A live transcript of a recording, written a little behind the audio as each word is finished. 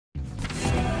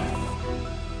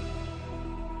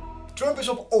Trump is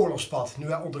op oorlogspad nu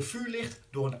hij onder vuur ligt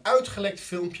door een uitgelekt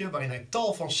filmpje waarin hij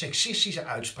tal van seksistische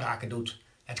uitspraken doet.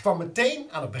 Het kwam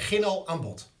meteen aan het begin al aan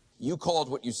bod. You called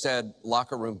what you said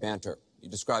locker room banter.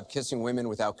 You described kissing women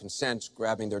without consent,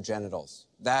 grabbing their genitals.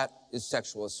 That is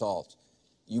sexual assault.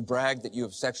 You bragged that you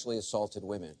have sexually assaulted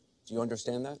women. Do you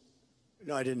understand that?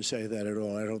 No, I didn't say that at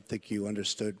all. I don't think you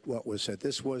understood what was said.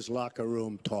 This was locker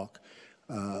room talk.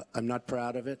 I'm not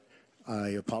proud of it. I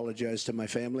apologize to my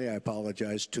family. I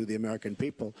apologize to the American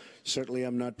people. Certainly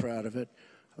I'm not proud of it.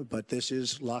 But this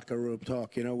is locker room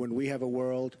talk. You know, when we have a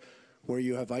world where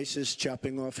you have ISIS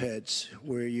chopping off heads,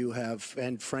 where you have,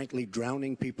 and frankly,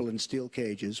 drowning people in steel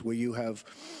cages, where you have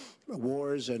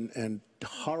wars and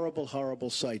horrible,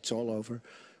 horrible sights all over,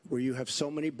 where you have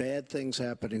so many bad things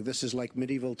happening. This is like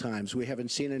medieval times. We haven't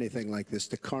seen anything like this,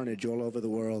 the carnage all over the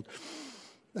world.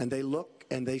 And they look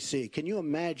and they see. Can you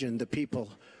imagine the people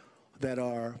that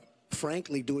are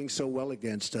frankly doing so well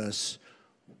against us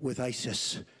with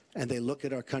ISIS? And they look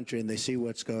at our country and they see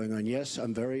what's going on. Yes,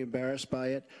 I'm very embarrassed by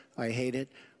it. I hate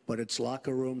it. But it's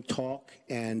locker room talk,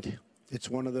 and it's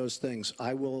one of those things.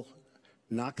 I will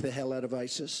knock the hell out of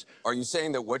ISIS. Are you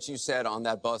saying that what you said on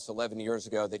that bus 11 years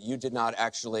ago, that you did not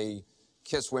actually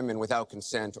kiss women without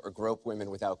consent or grope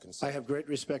women without consent? I have great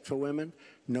respect for women.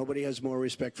 Nobody has more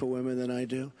respect for women than I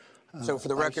do. So for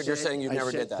the record, you're saying you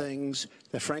never did that? I said things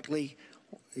that, frankly,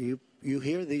 you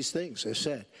hear these things I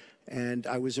said. And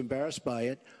I was embarrassed by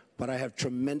it, but I have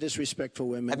tremendous respect for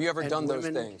women. Have you ever done those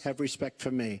women things? Have respect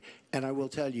for me. And I will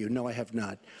tell you, no, I have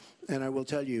not. And I will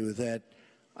tell you that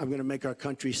I'm going to make our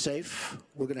country safe.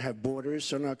 We're going to have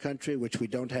borders in our country, which we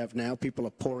don't have now. People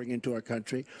are pouring into our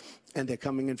country, and they're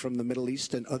coming in from the Middle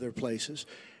East and other places.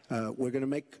 We're going to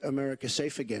make America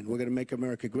safe again. We're going to make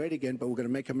America great again, but we're going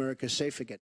to make America safe again.